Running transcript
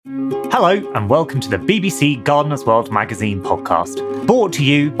Hello and welcome to the BBC Gardener's World magazine podcast, brought to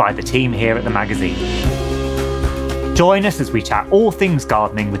you by the team here at the magazine. Join us as we chat all things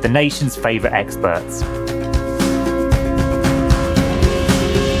gardening with the nation's favourite experts.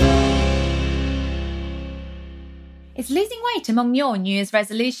 Is losing weight among your New Year's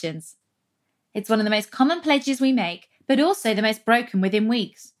resolutions? It's one of the most common pledges we make, but also the most broken within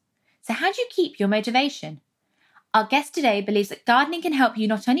weeks. So how do you keep your motivation? Our guest today believes that gardening can help you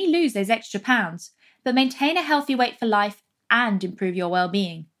not only lose those extra pounds, but maintain a healthy weight for life and improve your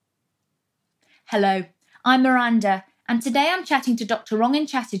well-being. Hello, I'm Miranda, and today I'm chatting to Dr. Rangan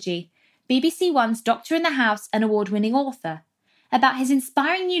Chatterjee, BBC One's Doctor in the House and award-winning author, about his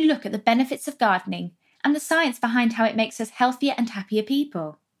inspiring new look at the benefits of gardening and the science behind how it makes us healthier and happier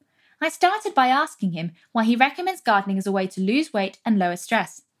people. I started by asking him why he recommends gardening as a way to lose weight and lower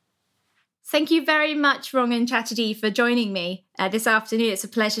stress. Thank you very much, Rangan Chatterjee, for joining me this afternoon. It's a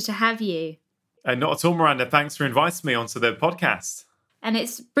pleasure to have you. Not at all, Miranda. Thanks for inviting me onto the podcast. And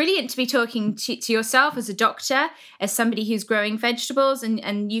it's brilliant to be talking to yourself as a doctor, as somebody who's growing vegetables,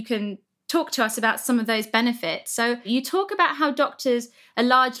 and you can talk to us about some of those benefits. So you talk about how doctors are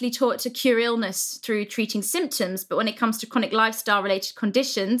largely taught to cure illness through treating symptoms, but when it comes to chronic lifestyle-related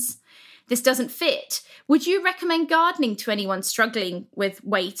conditions, this doesn't fit. Would you recommend gardening to anyone struggling with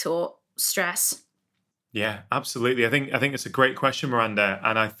weight or stress? Yeah, absolutely. I think it's a great question, Miranda.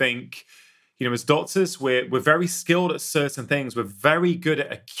 And I think, as doctors, we're very skilled at certain things. We're very good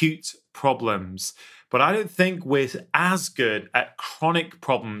at acute problems, but I don't think we're as good at chronic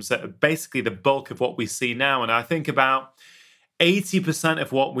problems that are basically the bulk of what we see now. And I think about 80%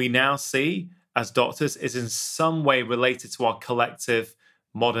 of what we now see as doctors is in some way related to our collective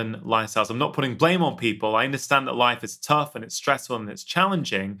modern lifestyles. I'm not putting blame on people. I understand that life is tough and it's stressful and it's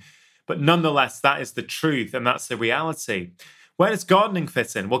challenging. But nonetheless, that is the truth and that's the reality. Where does gardening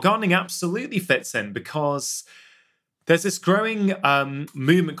fit in? Well, gardening absolutely fits in because there's this growing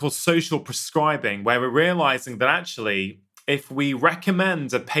movement called social prescribing, where we're realizing that actually, if we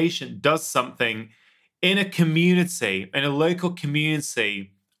recommend a patient does something in a community, in a local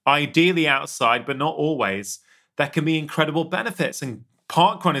community, ideally outside, but not always, there can be incredible benefits. And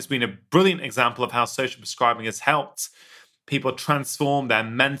parkrun has been a brilliant example of how social prescribing has helped people transform their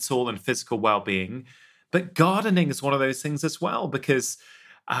mental and physical well-being. But gardening is one of those things as well, because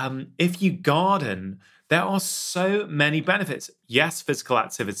if you garden, there are so many benefits. Yes, physical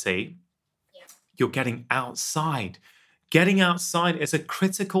activity. You're getting outside. Getting outside is a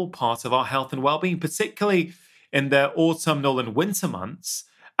critical part of our health and well-being, particularly in the autumnal and winter months.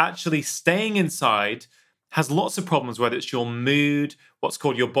 Actually, staying inside has lots of problems, whether it's your mood, what's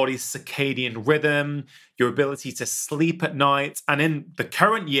called your body's circadian rhythm, your ability to sleep at night. And in the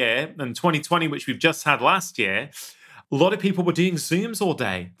current year, in 2020, which we've just had last year, a lot of people were doing Zooms all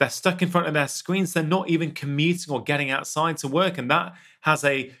day. They're stuck in front of their screens. They're not even commuting or getting outside to work. And that has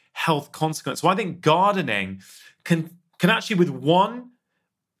a health consequence. So I think gardening can actually, with one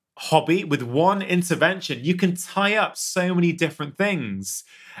hobby, with one intervention, you can tie up so many different things.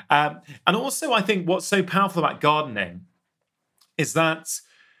 And also, I think what's so powerful about gardening is that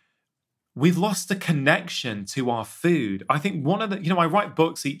we've lost a connection to our food. I think one of the, I write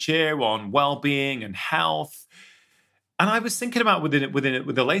books each year on well-being and health. And I was thinking about with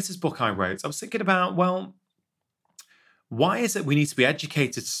the latest book I wrote, I was thinking about, well, why is it we need to be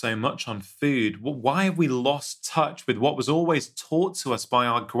educated so much on food? Why have we lost touch with what was always taught to us by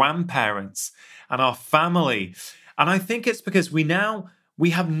our grandparents and our family? And I think it's because we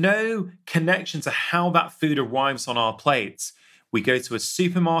have no connection to how that food arrives on our plates. We go to a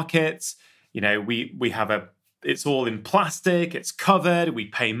supermarket, we have it's all in plastic, it's covered, we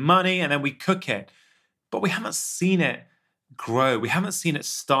pay money, and then we cook it. But we haven't seen it grow. We haven't seen it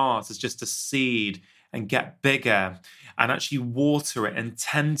start as just a seed and get bigger and actually water it and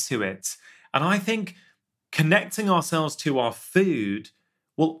tend to it. And I think connecting ourselves to our food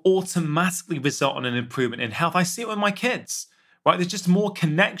will automatically result in an improvement in health. I see it with my kids, right? There's just more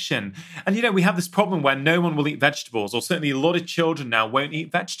connection. And, we have this problem where no one will eat vegetables, or certainly a lot of children now won't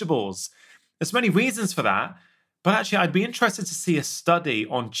eat vegetables. There's many reasons for that. But actually, I'd be interested to see a study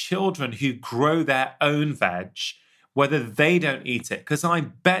on children who grow their own veg, whether they don't eat it, because I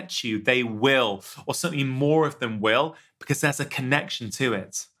bet you they will, or certainly more of them will, because there's a connection to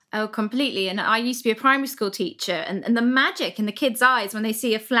it. Oh, completely. And I used to be a primary school teacher, and the magic in the kids' eyes when they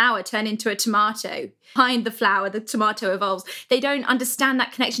see a flower turn into a tomato, behind the flower, the tomato evolves. They don't understand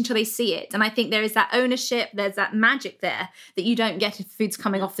that connection until they see it. And I think there is that ownership, there's that magic there that you don't get if food's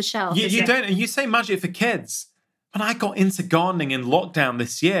coming off the shelf. You don't, and you say magic for kids. When I got into gardening in lockdown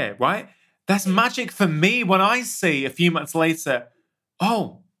this year, right? That's magic for me when I see a few months later,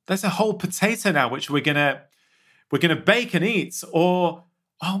 oh, there's a whole potato now which we're gonna bake and eat, or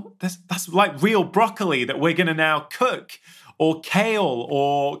that's like real broccoli that we're gonna now cook, or kale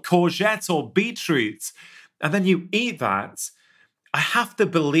or courgette or beetroot, and then you eat that. I have to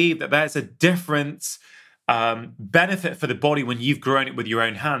believe that there's a different benefit for the body when you've grown it with your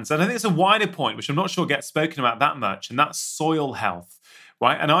own hands. And I think it's a wider point, which I'm not sure gets spoken about that much, and that's soil health,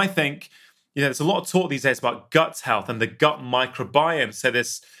 right? And I think, there's a lot of talk these days about gut health and the gut microbiome. So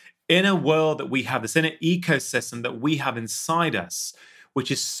this inner world that we have, this inner ecosystem that we have inside us,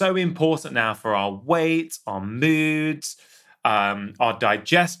 which is so important now for our weight, our moods, our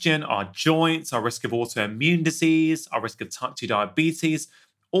digestion, our joints, our risk of autoimmune disease, our risk of type 2 diabetes.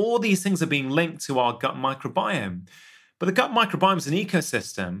 All these things are being linked to our gut microbiome. But the gut microbiome is an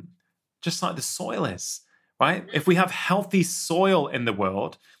ecosystem, just like the soil is, right? If we have healthy soil in the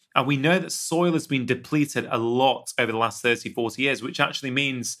world, and we know that soil has been depleted a lot over the last 30, 40 years, which actually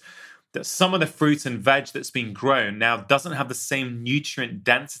means that some of the fruit and veg that's been grown now doesn't have the same nutrient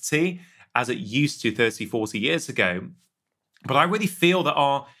density as it used to 30, 40 years ago. But I really feel that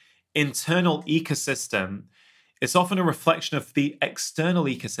our internal ecosystem is often a reflection of the external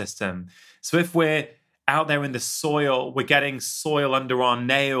ecosystem. So if we're out there in the soil, we're getting soil under our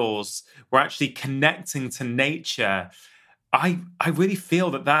nails, we're actually connecting to nature. I really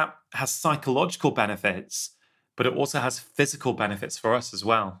feel that has psychological benefits, but it also has physical benefits for us as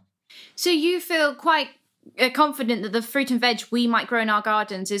well. So you feel quite confident that the fruit and veg we might grow in our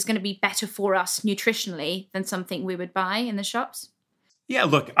gardens is going to be better for us nutritionally than something we would buy in the shops? Yeah,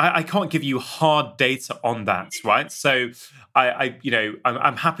 look, I can't give you hard data on that, right? So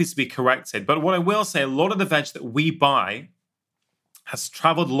I'm happy to be corrected. But what I will say, a lot of the veg that we buy has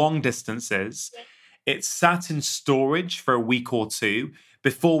traveled long distances. It's sat in storage for a week or two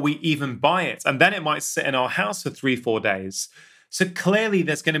before we even buy it. And then it might sit in our house for 3-4 days. So clearly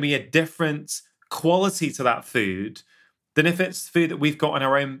there's going to be a different quality to that food than if it's food that we've got in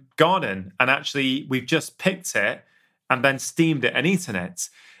our own garden and actually we've just picked it and then steamed it and eaten it.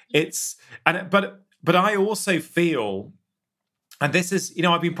 But I also feel, and this is,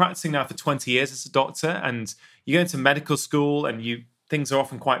 I've been practicing now for 20 years as a doctor, and you go into medical school and things are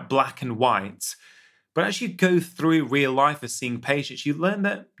often quite black and white. But as you go through real life as seeing patients, you learn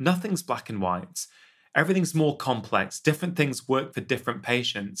that nothing's black and white. Everything's more complex. Different things work for different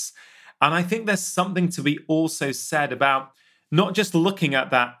patients. And I think there's something to be also said about not just looking at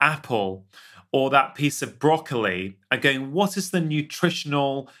that apple or that piece of broccoli and going, what is the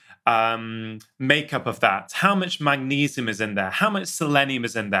nutritional makeup of that? How much magnesium is in there? How much selenium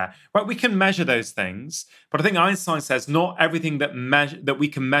is in there? Right? We can measure those things. But I think Einstein says not everything that we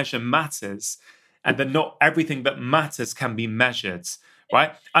can measure matters, and that not everything that matters can be measured,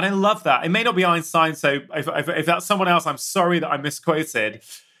 right? And I love that. It may not be Einstein, so if that's someone else, I'm sorry that I misquoted.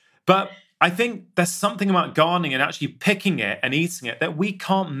 But I think there's something about gardening and actually picking it and eating it that we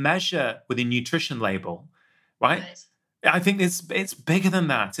can't measure with a nutrition label, right? I think it's bigger than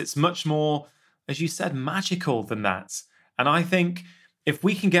that. It's much more, as you said, magical than that. And I think if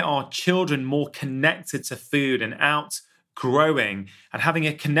we can get our children more connected to food and out growing and having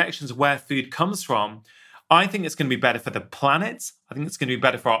a connection to where food comes from, I think it's going to be better for the planet. I think it's going to be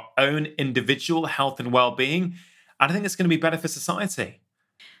better for our own individual health and well-being. And I think it's going to be better for society.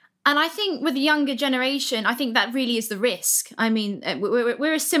 And I think with the younger generation, I think that really is the risk. I mean,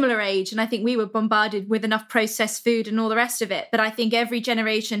 we're a similar age, and I think we were bombarded with enough processed food and all the rest of it. But I think every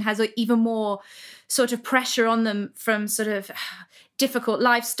generation has even more sort of pressure on them from sort of difficult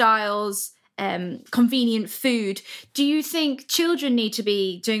lifestyles, convenient food. Do you think children need to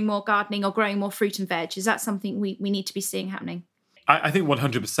be doing more gardening or growing more fruit and veg? Is that something we need to be seeing happening? I think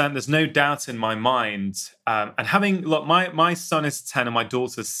 100%. There's no doubt in my mind. And look, my son is 10 and my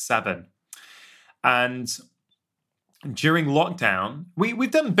daughter's 7. And during lockdown,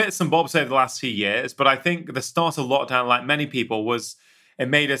 we've done bits and bobs over the last few years, but I think the start of lockdown, like many people, it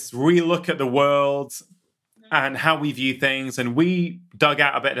made us relook at the world and how we view things. And we dug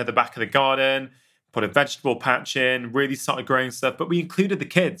out a bit at the back of the garden, put a vegetable patch in, really started growing stuff. But we included the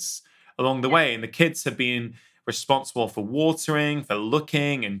kids along the way. And the kids have been responsible for watering, for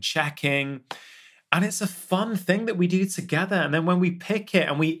looking and checking. And it's a fun thing that we do together. And then when we pick it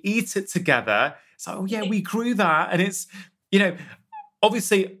and we eat it together, it's like, oh yeah, we grew that. And it's,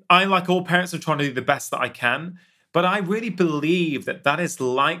 obviously I, like all parents, are trying to do the best that I can. But I really believe that is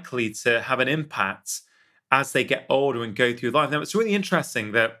likely to have an impact as they get older and go through life. Now, it's really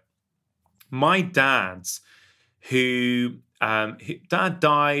interesting that my dad, dad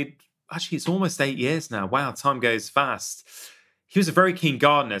died, actually, it's almost 8 years now. Wow, time goes fast. he was a very keen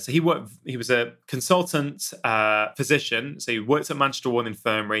gardener. So he was a consultant physician. So he worked at Manchester Royal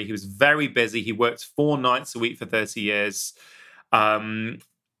Infirmary. He was very busy. He worked 4 nights a week for 30 years. But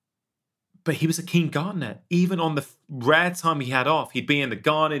he was a keen gardener. Even on the rare time he had off, he'd be in the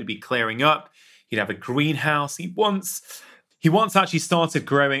garden, he'd be clearing up, he'd have a greenhouse. He once actually started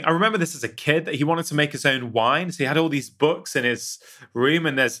growing. I remember this as a kid, that he wanted to make his own wine. So he had all these books in his room,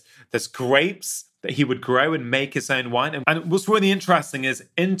 and there's grapes that he would grow and make his own wine. And what's really interesting is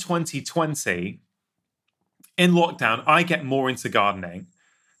in 2020, in lockdown, I get more into gardening.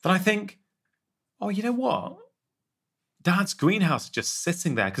 But I think, oh, you know what? Dad's greenhouse is just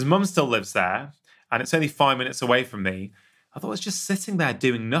sitting there, because Mum still lives there and it's only 5 minutes away from me. I thought it was just sitting there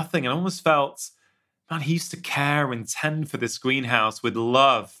doing nothing. And I almost felt, man, he used to care and tend for this greenhouse with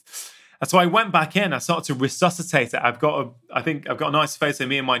love. And so I went back in. I started to resuscitate it. I've got a nice photo of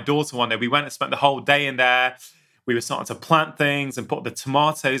me and my daughter one day. We went and spent the whole day in there. We were starting to plant things and put the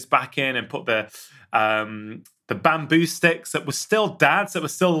tomatoes back in and put the bamboo sticks that were still Dad's, that were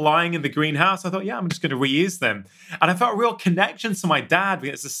still lying in the greenhouse. I thought, yeah, I'm just going to reuse them. And I felt a real connection to my dad,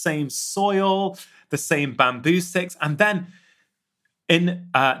 because it's the same soil, the same bamboo sticks. And then in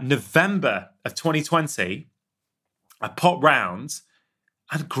November of 2020, I popped round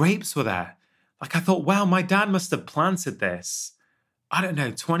and grapes were there. Like, I thought, wow, my dad must have planted this, I don't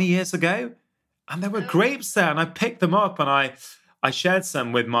know, 20 years ago. And there were grapes there, and I picked them up and I shared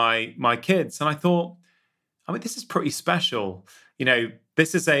some with my kids. And I thought, I mean, this is pretty special. You know,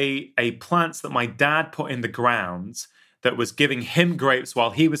 this is a plant that my dad put in the ground that was giving him grapes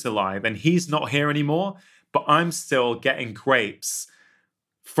while he was alive, and he's not here anymore, but I'm still getting grapes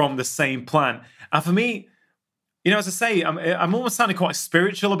from the same plant. And for me, you know, as I say, I'm almost sounding quite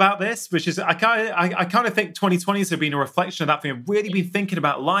spiritual about this, which is, I kind of think 2020 has been a reflection of that thing. I've really been thinking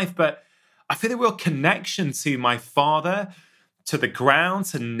about life, but I feel a real connection to my father, to the ground,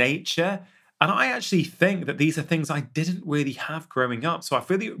 to nature. And I actually think that these are things I didn't really have growing up. So I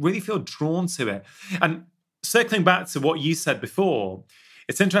really feel drawn to it. And circling back to what you said before,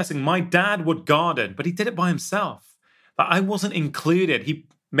 it's interesting. My dad would garden, but he did it by himself. Like, I wasn't included.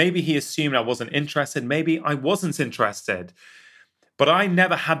 Maybe he assumed I wasn't interested. Maybe I wasn't interested. But I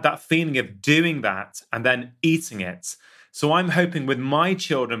never had that feeling of doing that and then eating it. So I'm hoping with my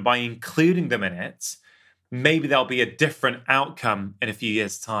children, by including them in it, maybe there'll be a different outcome in a few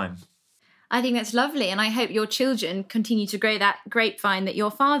years' time. I think that's lovely. And I hope your children continue to grow that grapevine that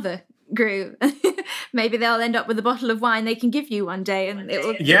your father grew. Maybe they'll end up with a bottle of wine they can give you one day. And it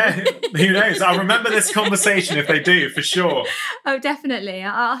will... Yeah, who knows? I'll remember this conversation if they do, for sure. Oh, definitely.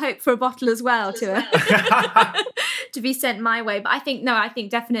 I'll hope for a bottle as well to be sent my way. But I think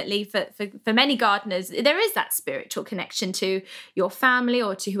definitely for many gardeners, there is that spiritual connection to your family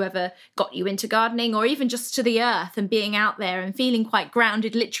or to whoever got you into gardening, or even just to the earth and being out there and feeling quite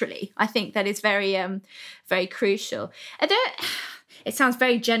grounded, literally. I think that is very, very crucial. It sounds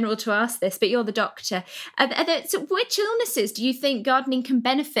very general to ask this, but you're the doctor. So which illnesses do you think gardening can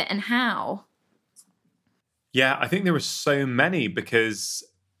benefit, and how? Yeah, I think there are so many, because,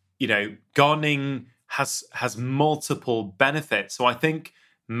 you know, gardening has multiple benefits. So I think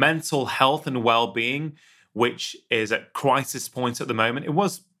mental health and well-being, which is at crisis point at the moment. It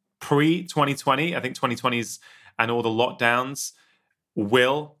was pre-2020. I think 2020's and all the lockdowns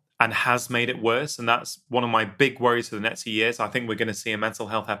will and has made it worse. And that's one of my big worries for the next few years. I think we're going to see a mental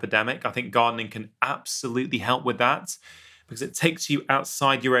health epidemic. I think gardening can absolutely help with that, because it takes you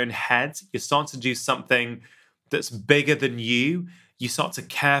outside your own head. You start to do something that's bigger than you. You start to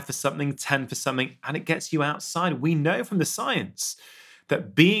care for something, tend for something, and it gets you outside. We know from the science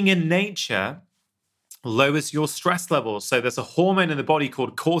that being in nature lowers your stress levels. So there's a hormone in the body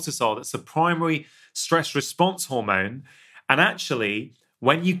called cortisol that's the primary stress response hormone. And actually,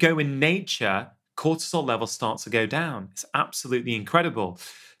 when you go in nature, cortisol levels start to go down. It's absolutely incredible.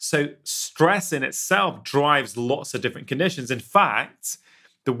 So stress in itself drives lots of different conditions. In fact,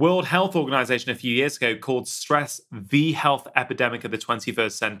 the World Health Organization a few years ago called stress the health epidemic of the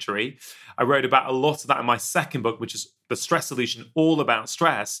 21st century. I wrote about a lot of that in my second book, which is The Stress Solution, all about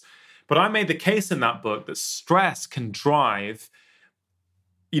stress. But I made the case in that book that stress can drive,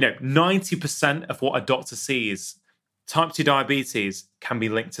 90% of what a doctor sees. Type 2 diabetes can be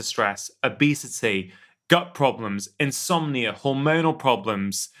linked to stress, obesity, gut problems, insomnia, hormonal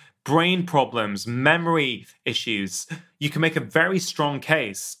problems, brain problems, memory issues. You can make a very strong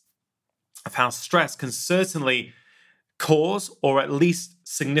case of how stress can certainly cause or at least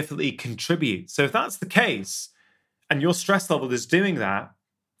significantly contribute. So if that's the case, and your stress level is doing that,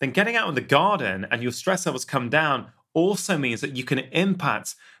 then getting out in the garden and your stress levels come down also means that you can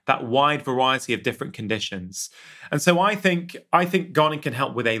impact that wide variety of different conditions. And so I think gardening can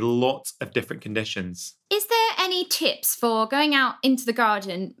help with a lot of different conditions. Is there any tips for going out into the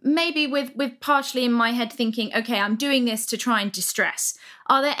garden, maybe with partially in my head thinking, okay, I'm doing this to try and distress?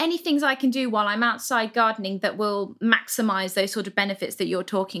 Are there any things I can do while I'm outside gardening that will maximise those sort of benefits that you're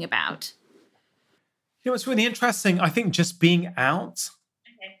talking about? You know, it's really interesting. I think just being out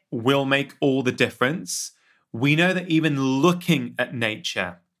will make all the difference. We know that even looking at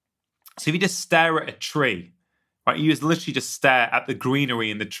nature, so if you just stare at a tree, right, you just literally just stare at the greenery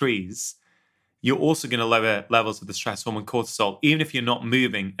in the trees, you're also going to lower levels of the stress hormone cortisol, even if you're not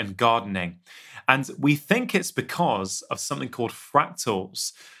moving and gardening. And we think it's because of something called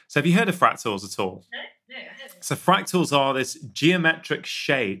fractals. So have you heard of fractals at all? No, I haven't. So fractals are this geometric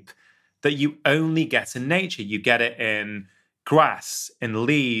shape that you only get in nature. You get it in grass, in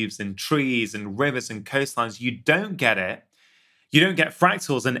leaves, in trees, in rivers and coastlines. You don't get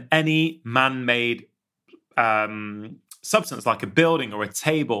fractals in any man-made substance like a building or a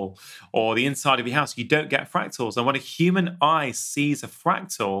table or the inside of your house. You don't get fractals. And when a human eye sees a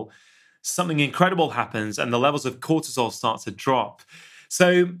fractal, something incredible happens and the levels of cortisol start to drop.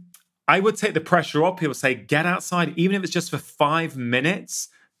 So I would take the pressure off. People say, get outside, even if it's just for 5 minutes,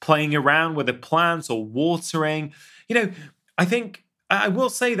 playing around with the plants or watering. You know, I will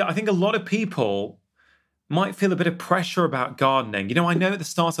say that I think a lot of people might feel a bit of pressure about gardening. You know, I know at the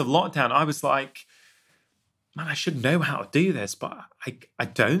start of lockdown, I was like, man, I should know how to do this, but I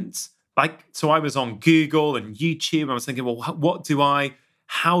don't. So I was on Google and YouTube, and I was thinking, well,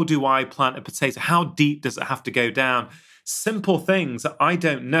 how do I plant a potato? How deep does it have to go down? Simple things that I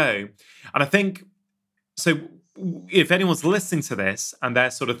don't know. And I think, so if anyone's listening to this and they're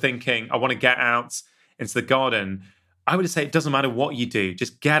sort of thinking, I want to get out into the garden, I would say it doesn't matter what you do.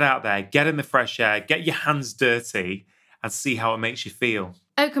 Just get out there, get in the fresh air, get your hands dirty and see how it makes you feel.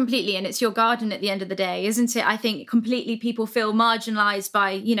 Oh, completely. And it's your garden at the end of the day, isn't it? I think completely people feel marginalised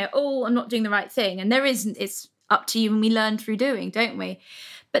by, I'm not doing the right thing. And there isn't. It's up to you, and we learn through doing, don't we?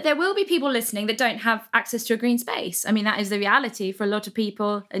 But there will be people listening that don't have access to a green space. I mean, that is the reality for a lot of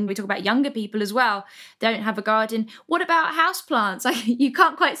people. And we talk about younger people as well. They don't have a garden. What about houseplants? You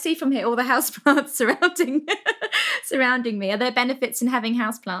can't quite see from here all the houseplants surrounding me. Are there benefits in having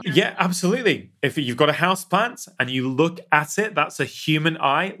houseplants? Yeah, absolutely. If you've got a houseplant and you look at it, that's a human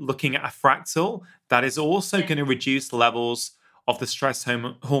eye looking at a fractal. That is also going to reduce levels of the stress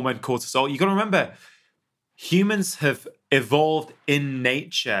hormone cortisol. You've got to remember, humans have evolved in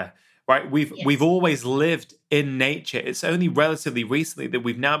nature, right? We've always lived in nature. It's only relatively recently that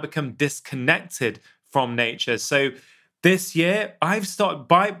we've now become disconnected from nature. So this year, I've started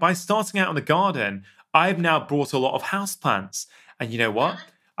by starting out in the garden, I've now brought a lot of houseplants. And you know what?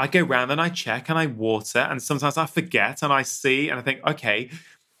 I go around and I check and I water, and sometimes I forget and I see and I think, okay.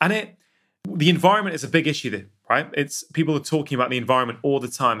 And the environment is a big issue there, right? It's people are talking about the environment all the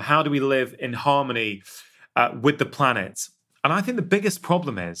time. How do we live in harmony with the planet? And I think the biggest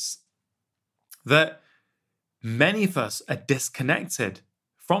problem is that many of us are disconnected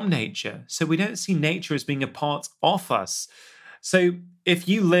from nature. So we don't see nature as being a part of us. So if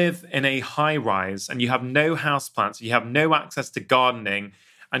you live in a high rise and you have no houseplants, you have no access to gardening,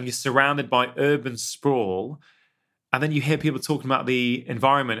 and you're surrounded by urban sprawl, and then you hear people talking about the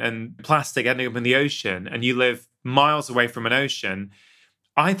environment and plastic ending up in the ocean, and you live miles away from an ocean,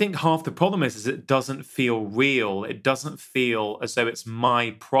 I think half the problem is it doesn't feel real. It doesn't feel as though it's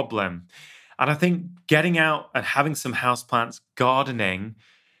my problem. And I think getting out and having some houseplants, gardening,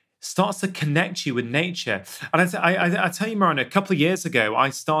 starts to connect you with nature. And I tell you, Miranda, a couple of years ago,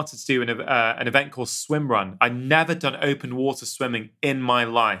 I started to do an event called Swim Run. I'd never done open water swimming in my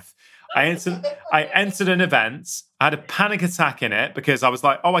life. I entered an event. I had a panic attack in it because I was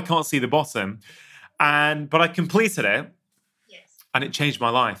like, I can't see the bottom. But I completed it. And it changed my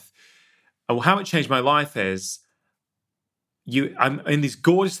life. And how it changed my life is I'm in these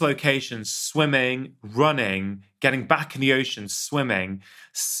gorgeous locations, swimming, running, getting back in the ocean, swimming,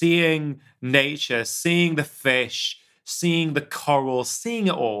 seeing nature, seeing the fish, seeing the coral, seeing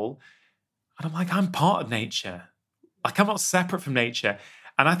it all. And I'm like, I'm part of nature. Like, I'm not separate from nature.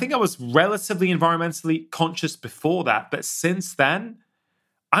 And I think I was relatively environmentally conscious before that. But since then,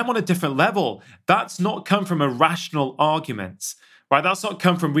 I'm on a different level. That's not come from a rational argument. Right, that's not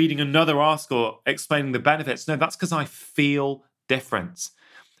come from reading another article explaining the benefits. No, that's because I feel different.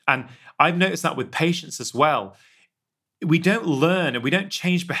 And I've noticed that with patients as well. We don't learn and we don't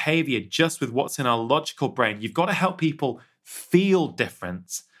change behavior just with what's in our logical brain. You've got to help people feel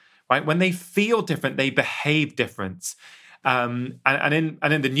different, right? When they feel different, they behave different. And in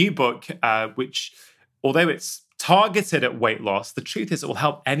the new book, which, although it's targeted at weight loss, the truth is it will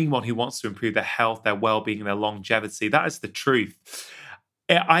help anyone who wants to improve their health, their well-being, and their longevity. That is the truth.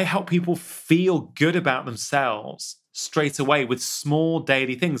 I help people feel good about themselves straight away with small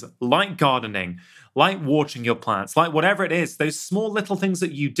daily things like gardening, like watering your plants, like whatever it is, those small little things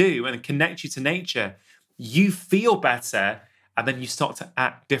that you do and connect you to nature. You feel better and then you start to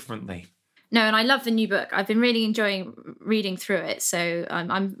act differently. No, and I love the new book. I've been really enjoying reading through it. So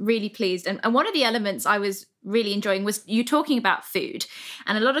I'm really pleased. And one of the elements I was really enjoying was you talking about food.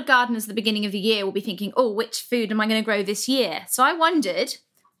 And a lot of gardeners at the beginning of the year will be thinking, oh, which food am I going to grow this year? So I wondered,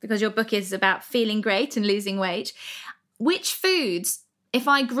 because your book is about feeling great and losing weight, which foods, if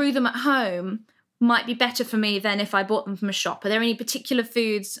I grew them at home, might be better for me than if I bought them from a shop? Are there any particular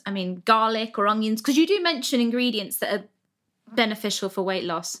foods, garlic or onions? Because you do mention ingredients that are beneficial for weight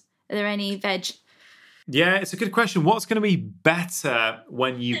loss. Are there any veg? Yeah, it's a good question. What's going to be better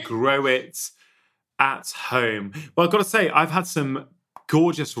when you grow it at home? Well, I've got to say, I've had some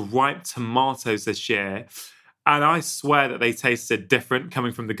gorgeous ripe tomatoes this year, and I swear that they tasted different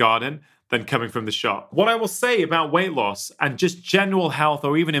coming from the garden than coming from the shop. What I will say about weight loss and just general health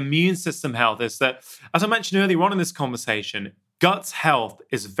or even immune system health is that, as I mentioned earlier on in this conversation, gut health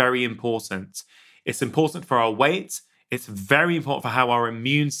is very important. It's important for our weight. It's very important for how our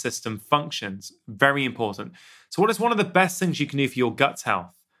immune system functions. Very important. So what is one of the best things you can do for your gut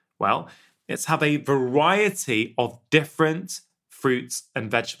health? Well, it's have a variety of different fruits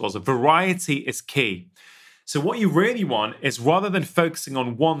and vegetables. A variety is key. So what you really want is, rather than focusing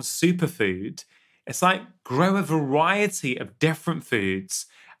on one superfood, it's like grow a variety of different foods.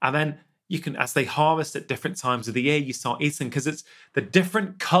 And then you can, as they harvest at different times of the year, you start eating, because it's the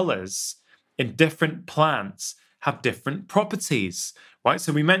different colors in different plants have different properties, right?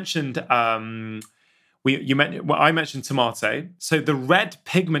 So we mentioned, I mentioned tomato. So the red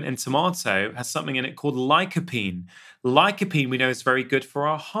pigment in tomato has something in it called lycopene. Lycopene, we know, is very good for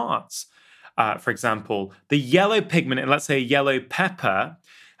our hearts. For example, the yellow pigment in, let's say, a yellow pepper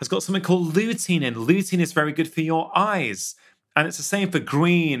has got something called lutein in. Lutein is very good for your eyes. And it's the same for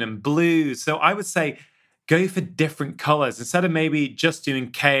green and blue. So I would say go for different colors instead of maybe just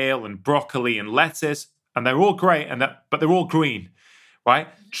doing kale and broccoli and lettuce. And they're all great, but they're all green, right?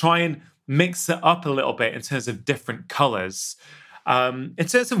 Try and mix it up a little bit in terms of different colors. In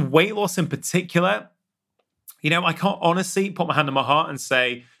terms of weight loss in particular, I can't honestly put my hand on my heart and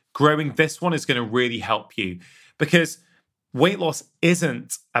say growing this one is going to really help you, because weight loss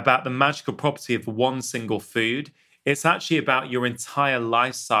isn't about the magical property of one single food. It's actually about your entire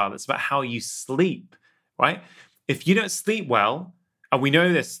lifestyle. It's about how you sleep, right? If you don't sleep well, and we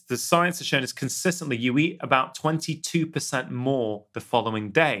know this, the science has shown us consistently, you eat about 22% more the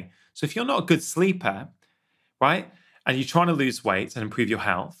following day. So if you're not a good sleeper, right, and you're trying to lose weight and improve your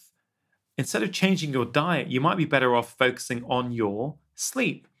health, instead of changing your diet, you might be better off focusing on your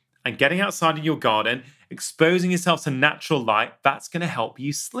sleep and getting outside in your garden, exposing yourself to natural light. That's going to help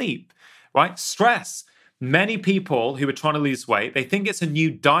you sleep, right? Stress. Many people who are trying to lose weight, they think it's a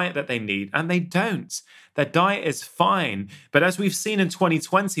new diet that they need, and they don't. Their diet is fine. But as we've seen in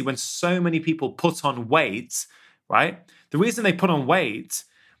 2020, when so many people put on weight, right? The reason they put on weight,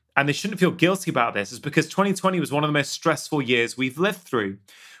 and they shouldn't feel guilty about this, is because 2020 was one of the most stressful years we've lived through.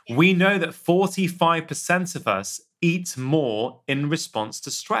 We know that 45% of us eat more in response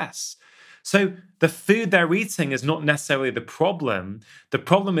to stress. So the food they're eating is not necessarily the problem. The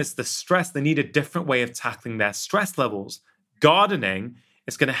problem is the stress. They need a different way of tackling their stress levels. Gardening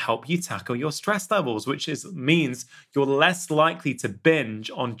is going to help you tackle your stress levels, which means you're less likely to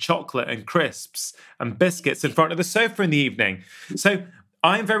binge on chocolate and crisps and biscuits in front of the sofa in the evening. So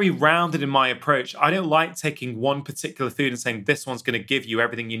I'm very rounded in my approach. I don't like taking one particular food and saying this one's going to give you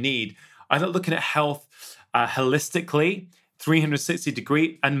everything you need. I like looking at health holistically, 360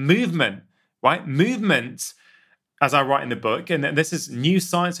 degree, and movement. Right? Movement, as I write in the book, and this is new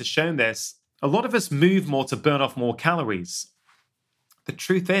science has shown this, a lot of us move more to burn off more calories. The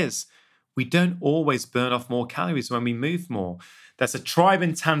truth is, we don't always burn off more calories when we move more. There's a tribe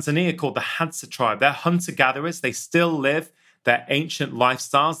in Tanzania called the Hadza tribe. They're hunter-gatherers. They still live their ancient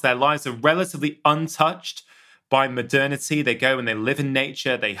lifestyles. Their lives are relatively untouched by modernity. They go and they live in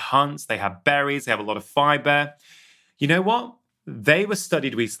nature. They hunt. They have berries. They have a lot of fiber. You know what? They were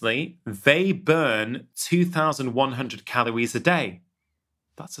studied recently. They burn 2,100 calories a day.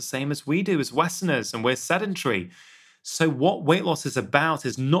 That's the same as we do as Westerners, and we're sedentary. So what weight loss is about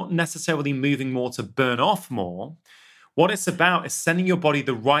is not necessarily moving more to burn off more. What it's about is sending your body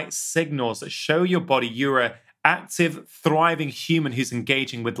the right signals that show your body you're an active, thriving human who's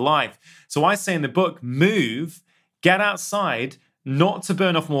engaging with life. So I say in the book, move, get outside, not to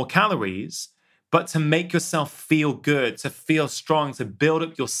burn off more calories, but to make yourself feel good, to feel strong, to build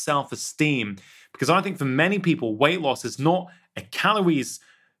up your self-esteem. Because I think for many people, weight loss is not a calories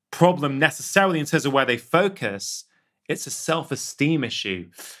problem necessarily in terms of where they focus. It's a self-esteem issue.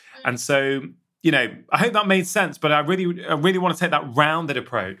 And so, I hope that made sense, but I really want to take that rounded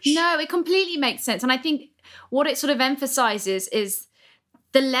approach. No, it completely makes sense. And I think what it sort of emphasizes is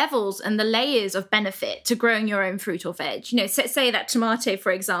the levels and the layers of benefit to growing your own fruit or veg. Say that tomato,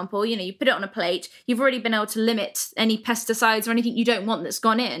 for example, you put it on a plate, you've already been able to limit any pesticides or anything you don't want that's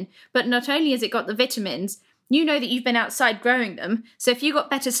gone in. But not only has it got the vitamins, you know that you've been outside growing them. So if you got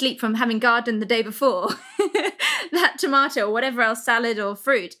better sleep from having gardened the day before, that tomato or whatever else, salad or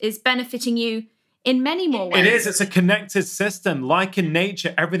fruit, is benefiting you in many more ways. It is. It's a connected system. Like in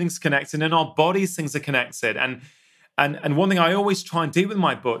nature, everything's connected. In our bodies, things are connected. And one thing I always try and do with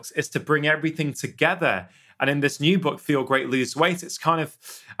my books is to bring everything together. And in this new book, Feel Great, Lose Weight, it's kind of,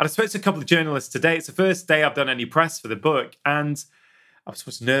 I spoke to a couple of journalists today. It's the first day I've done any press for the book. And I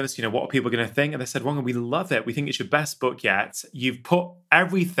was nervous, what are people going to think? And they said, Rangan, we love it. We think it's your best book yet. You've put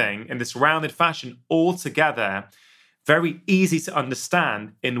everything in this rounded fashion all together, very easy to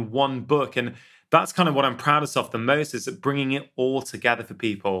understand in one book. And that's kind of what I'm proudest of the most, is bringing it all together for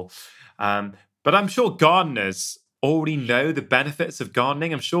people. But I'm sure gardeners already know the benefits of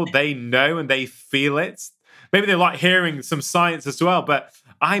gardening. I'm sure they know and they feel it. Maybe they like hearing some science as well, but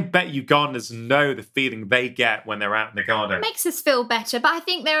I bet you gardeners know the feeling they get when they're out in the garden. It makes us feel better, but I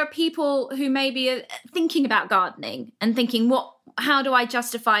think there are people who maybe are thinking about gardening and thinking, how do I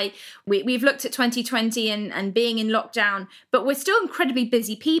justify? We've looked at 2020 and being in lockdown, but we're still incredibly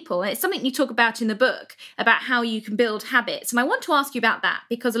busy people. And it's something you talk about in the book, about how you can build habits. And I want to ask you about that,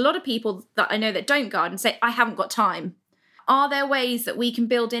 because a lot of people that I know that don't garden say, I haven't got time. Are there ways that we can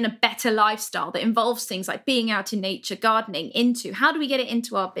build in a better lifestyle that involves things like being out in nature, gardening how do we get it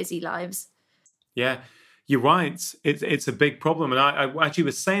into our busy lives? Yeah, you're right. It's a big problem. And I actually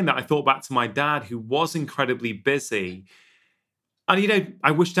was saying that, I thought back to my dad, who was incredibly busy. And,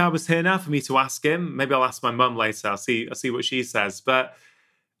 I wish Dad was here now for me to ask him. Maybe I'll ask my mum later. I'll see what she says. But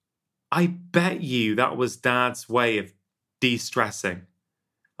I bet you that was Dad's way of de-stressing.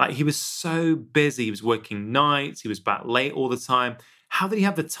 Like, he was so busy. He was working nights. He was back late all the time. How did he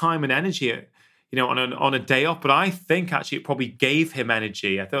have the time and energy, on a day off? But I think actually it probably gave him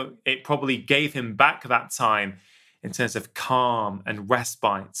energy. I thought it probably gave him back that time in terms of calm and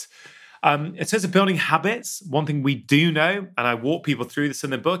respite. In terms of building habits, one thing we do know, and I walk people through this in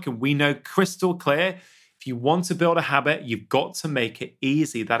the book, and we know crystal clear, if you want to build a habit, you've got to make it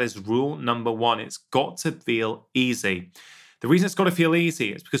easy. That is rule number one. It's got to feel easy. The reason it's got to feel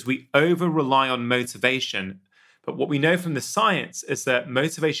easy is because we over-rely on motivation. But what we know from the science is that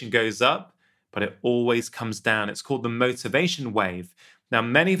motivation goes up, but it always comes down. It's called the motivation wave. Now,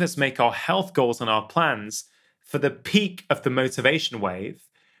 many of us make our health goals and our plans for the peak of the motivation wave,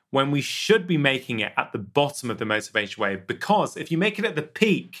 when we should be making it at the bottom of the motivation wave. Because if you make it at the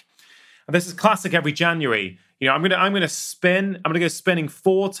peak, and this is classic every January, I'm gonna go spinning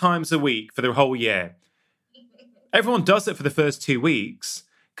 4 times a week for the whole year. Everyone does it for the first 2 weeks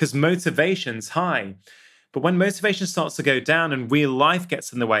because motivation's high. But when motivation starts to go down and real life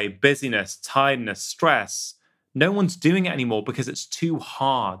gets in the way, busyness, tiredness, stress, no one's doing it anymore because it's too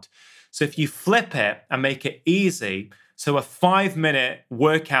hard. So if you flip it and make it easy, so a 5-minute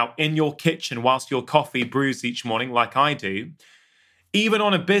workout in your kitchen whilst your coffee brews each morning, like I do, even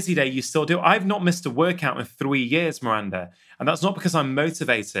on a busy day, you still do. I've not missed a workout in 3 years, Miranda. And that's not because I'm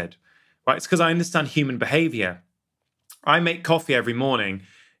motivated, right? It's because I understand human behavior. I make coffee every morning.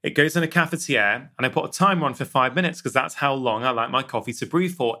 It goes in a cafetiere, and I put a timer on for 5 minutes because that's how long I like my coffee to brew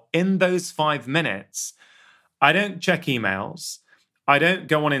for. In those 5 minutes, I don't check emails. I don't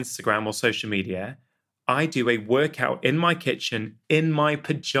go on Instagram or social media. I do a workout in my kitchen, in my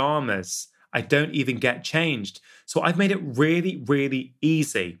pajamas. I don't even get changed. So I've made it really, really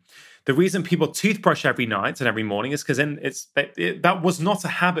easy. The reason people toothbrush every night and every morning is because that was not a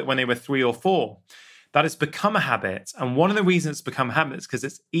habit when they were 3 or 4. That has become a habit. And one of the reasons it's become a habit is because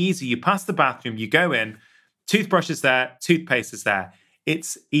it's easy. You pass the bathroom, you go in, toothbrush is there, toothpaste is there.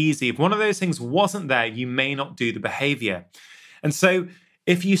 It's easy. If one of those things wasn't there, you may not do the behavior. And so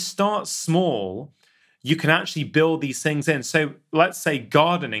if you start small, you can actually build these things in. So let's say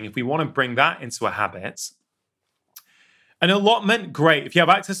gardening, if we want to bring that into a habit. An allotment, great. If you have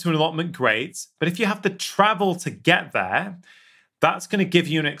access to an allotment, great. But if you have to travel to get there, that's going to give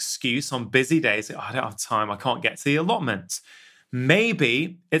you an excuse on busy days. I don't have time. I can't get to the allotment.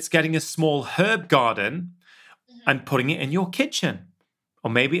 Maybe it's getting a small herb garden and putting it in your kitchen.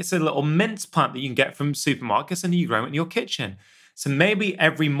 Or maybe it's a little mint plant that you can get from supermarkets and you grow it in your kitchen. So maybe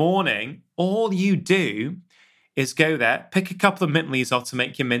every morning, all you do is go there, pick a couple of mint leaves off to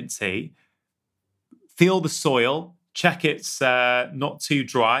make your mint tea, feel the soil, check it's not too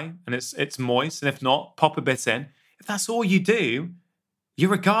dry and it's moist. And if not, pop a bit in. If that's all you do,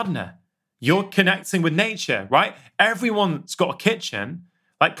 you're a gardener. You're connecting with nature, right? Everyone's got a kitchen.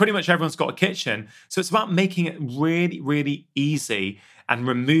 Like pretty much everyone's got a kitchen. So it's about making it really, really easy and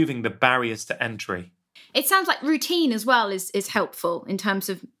removing the barriers to entry. It sounds like routine as well is helpful in terms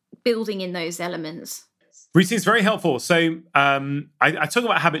of building in those elements. Routine is very helpful. So I talk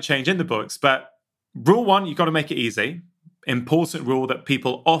about habit change in the books, but rule one, you've got to make it easy. Important rule that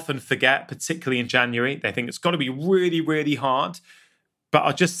people often forget, particularly in January. They think it's got to be really, really hard. But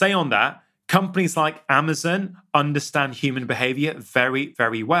I'll just say on that, companies like Amazon understand human behavior very,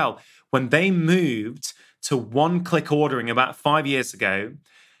 very well. When they moved to one-click ordering about 5 years ago,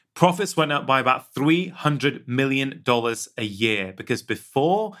 profits went up by about $300 million a year. Because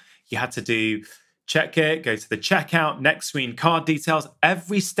before, you had to do check it, go to the checkout, next screen, card details.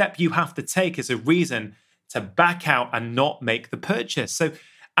 Every step you have to take is a reason to back out and not make the purchase. So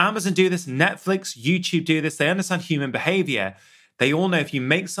Amazon do this, Netflix, YouTube do this. They understand human behavior. They all know if you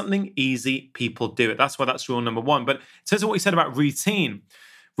make something easy, people do it. That's why that's rule number one. But in terms of what you said about routine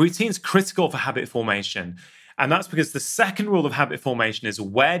is critical for habit formation. And that's because the second rule of habit formation is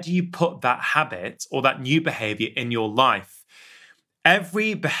where do you put that habit or that new behavior in your life?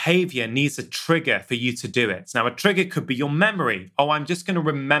 Every behavior needs a trigger for you to do it. Now, a trigger could be your memory. Oh, I'm just going to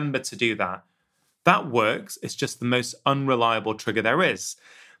remember to do that. That works. It's just the most unreliable trigger there is.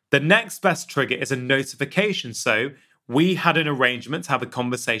 The next best trigger is a notification. So we had an arrangement to have a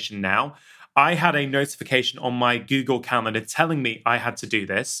conversation now. I had a notification on my Google Calendar telling me I had to do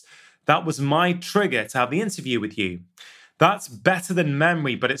this. That was my trigger to have the interview with you. That's better than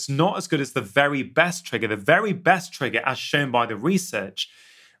memory, but it's not as good as the very best trigger. The very best trigger, as shown by the research,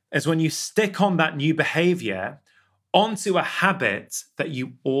 is when you stick on that new behavior onto a habit that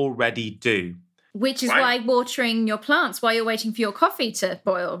you already do. Which is why watering your plants while you're waiting for your coffee to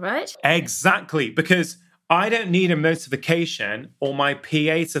boil, right? Exactly, because I don't need a notification or my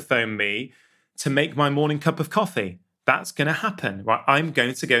PA to phone me to make my morning cup of coffee. That's going to happen, right? I'm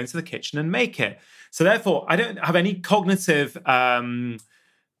going to go into the kitchen and make it. So therefore, I don't have any cognitive, I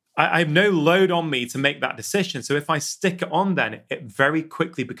have no load on me to make that decision. So if I stick it on, then it very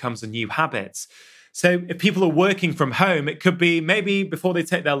quickly becomes a new habit. So if people are working from home, it could be maybe before they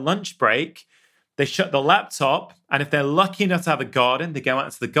take their lunch break, they shut the laptop. And if they're lucky enough to have a garden, they go out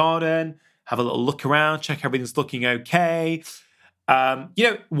into the garden, have a little look around, check everything's looking okay.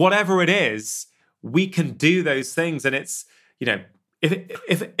 Whatever it is, we can do those things. And it's,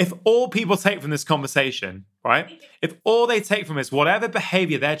 if all people take from this conversation, right? If all they take from is whatever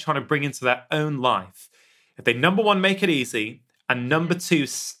behavior they're trying to bring into their own life, if they, number one, make it easy, and number two,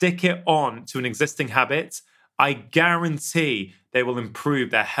 stick it on to an existing habit, I guarantee they will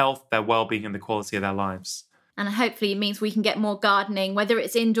improve their health, their well-being, and the quality of their lives. And hopefully it means we can get more gardening, whether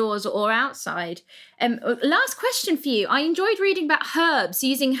it's indoors or outside. Last question for you. I enjoyed reading about herbs,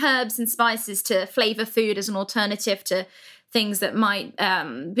 using herbs and spices to flavour food as an alternative to things that might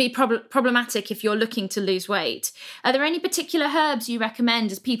be problematic if you're looking to lose weight. Are there any particular herbs you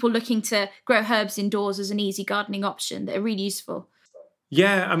recommend as people looking to grow herbs indoors as an easy gardening option that are really useful?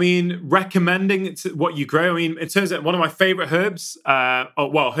 Yeah, I mean, recommending what you grow. I mean, in terms of one of my favourite herbs,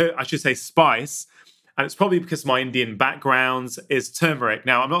 I should say spice, and it's probably because my Indian background is turmeric.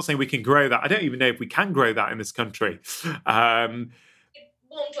 Now, I'm not saying we can grow that. I don't even know if we can grow that in this country. Warm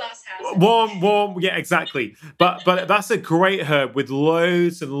glass house. Warm, yeah, exactly. But that's a great herb with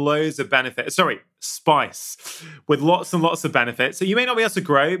loads and loads of benefits. Sorry, spice with lots and lots of benefits. So you may not be able to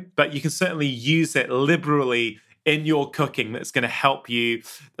grow, but you can certainly use it liberally in your cooking. That's going to help you.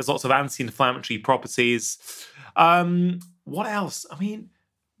 There's lots of anti-inflammatory properties. What else? I mean,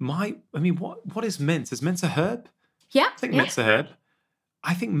 what is mint? Is mint a herb? Yeah. I think mint's a herb.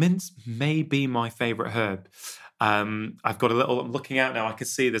 I think mint may be my favorite herb. I've got I'm looking out now, I can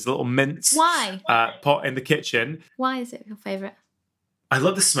see there's a little mint pot in the kitchen. Why is it your favorite? I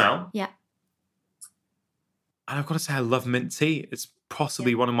love the smell. Yeah. And I've got to say, I love mint tea. It's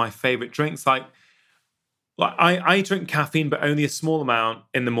possibly one of my favorite drinks. Like I drink caffeine, but only a small amount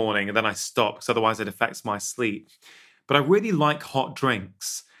in the morning, and then I stop because otherwise it affects my sleep. But I really like hot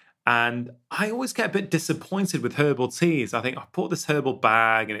drinks. And I always get a bit disappointed with herbal teas. I think I bought this herbal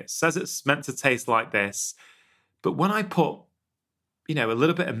bag and it says it's meant to taste like this. But when I put, a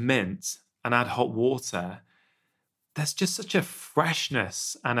little bit of mint and add hot water, there's just such a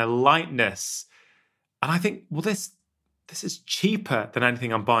freshness and a lightness. And I think, well, this is cheaper than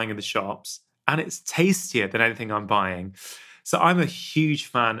anything I'm buying in the shops. And it's tastier than anything I'm buying. So I'm a huge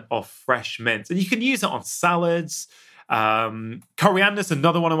fan of fresh mint. And you can use it on salads. Coriander's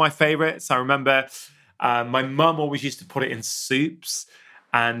another one of my favorites. I remember my mum always used to put it in soups.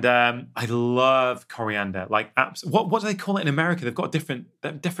 And I love coriander. Like, what do they call it in America? They've got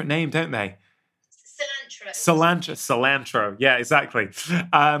a different name, don't they? Cilantro. Yeah, exactly.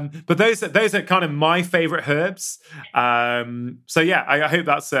 But those are kind of my favorite herbs. So yeah, I hope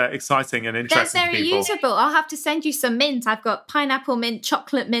that's exciting and interesting. They're very usable. I'll have to send you some mint. I've got pineapple mint,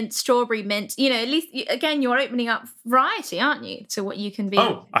 chocolate mint, strawberry mint. You know, at least again, you're opening up variety, aren't you, to what you can be.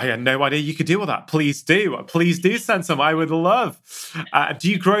 Oh, I had no idea you could do all that. Please do send some. I would love.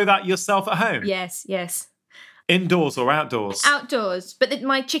 Do you grow that yourself at home? Yes. Indoors or outdoors? Outdoors, but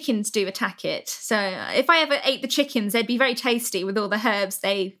my chickens do attack it. So if I ever ate the chickens, they'd be very tasty with all the herbs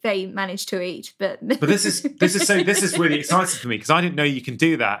they manage to eat. But this is really exciting for me because I didn't know you can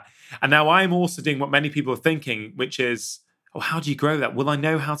do that. And now I'm also doing what many people are thinking, which is, oh, how do you grow that? Will I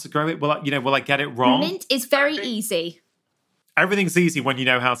know how to grow it? Will I get it wrong? Mint is very easy. Everything's easy when you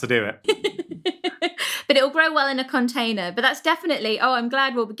know how to do it. But it'll grow well in a container. But that's definitely, I'm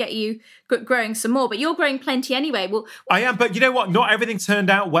glad we'll get you growing some more. But you're growing plenty anyway. Well, I am, but you know what? Not everything turned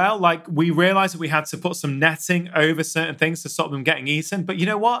out well. Like, we realized that we had to put some netting over certain things to stop them getting eaten. But you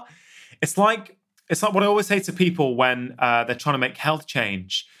know what? It's like what I always say to people when they're trying to make health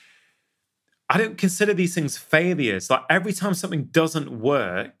change. I don't consider these things failures. Like, every time something doesn't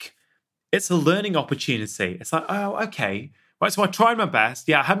work, it's a learning opportunity. It's like, oh, okay. Right, so I tried my best.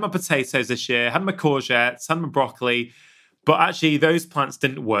 Yeah, I had my potatoes this year, had my courgettes, had my broccoli, but actually those plants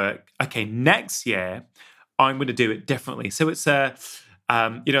didn't work. Okay, next year, I'm going to do it differently. So it's,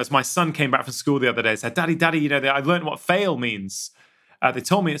 as my son came back from school the other day, said, Daddy, I learned what fail means. They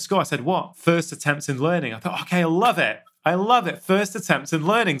told me at school. I said, what? First attempts in learning. I thought, okay, I love it. First attempts in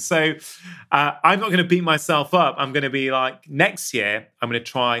learning. So I'm not going to beat myself up. I'm going to be like, next year, I'm going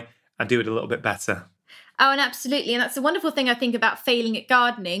to try and do it a little bit better. Oh, and absolutely. And that's the wonderful thing I think about failing at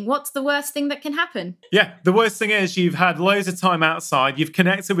gardening. What's the worst thing that can happen? Yeah, the worst thing is you've had loads of time outside, you've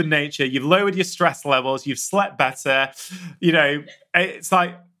connected with nature, you've lowered your stress levels, you've slept better. You know, it's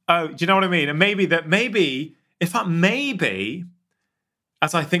like, oh, do you know what I mean? And maybe, as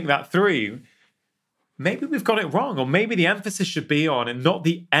I think that through, maybe we've got it wrong, or maybe the emphasis should be on and not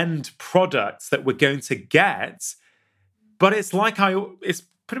the end products that we're going to get. But it's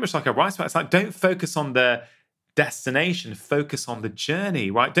pretty much like a rice bag. It's like, don't focus on the destination, focus on the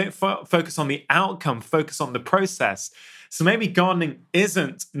journey, right? Don't focus on the outcome, focus on the process. So maybe gardening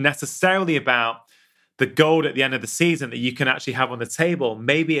isn't necessarily about the gold at the end of the season that you can actually have on the table.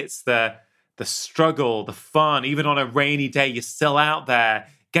 Maybe it's the struggle, the fun. Even on a rainy day, you're still out there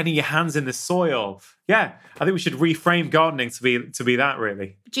getting your hands in the soil. Yeah, I think we should reframe gardening to be that,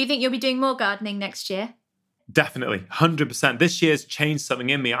 really. Do you think you'll be doing more gardening next year? Definitely, 100%. This year's changed something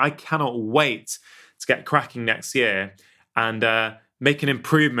in me. I cannot wait to get cracking next year and make an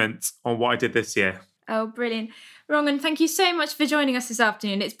improvement on what I did this year. Oh, brilliant. Rangan, thank you so much for joining us this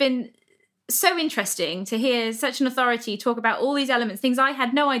afternoon. It's been so interesting to hear such an authority talk about all these elements, things I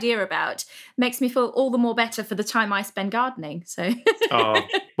had no idea about. Makes me feel all the more better for the time I spend gardening. So,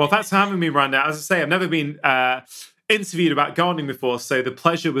 well, thanks for having me, Randa. As I say, I've never been interviewed about gardening before, so the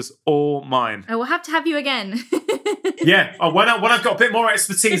pleasure was all mine. I will have to have you again. Yeah, when I've got a bit more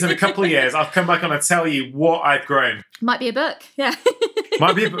expertise in a couple of years, I'll come back on and tell you what I've grown. Might be a book, yeah.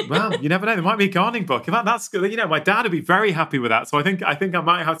 Might be well, you never know. There might be a gardening book. That's good. You know, my dad would be very happy with that. So I think I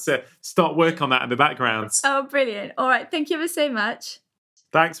might have to start work on that in the background. Oh, brilliant! All right, thank you ever so much.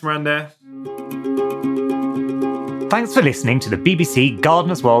 Thanks, Miranda. Thanks for listening to the BBC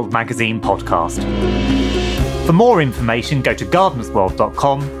Gardener's World magazine podcast. For more information, go to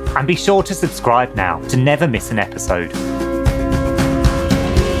gardenersworld.com and be sure to subscribe now to never miss an episode.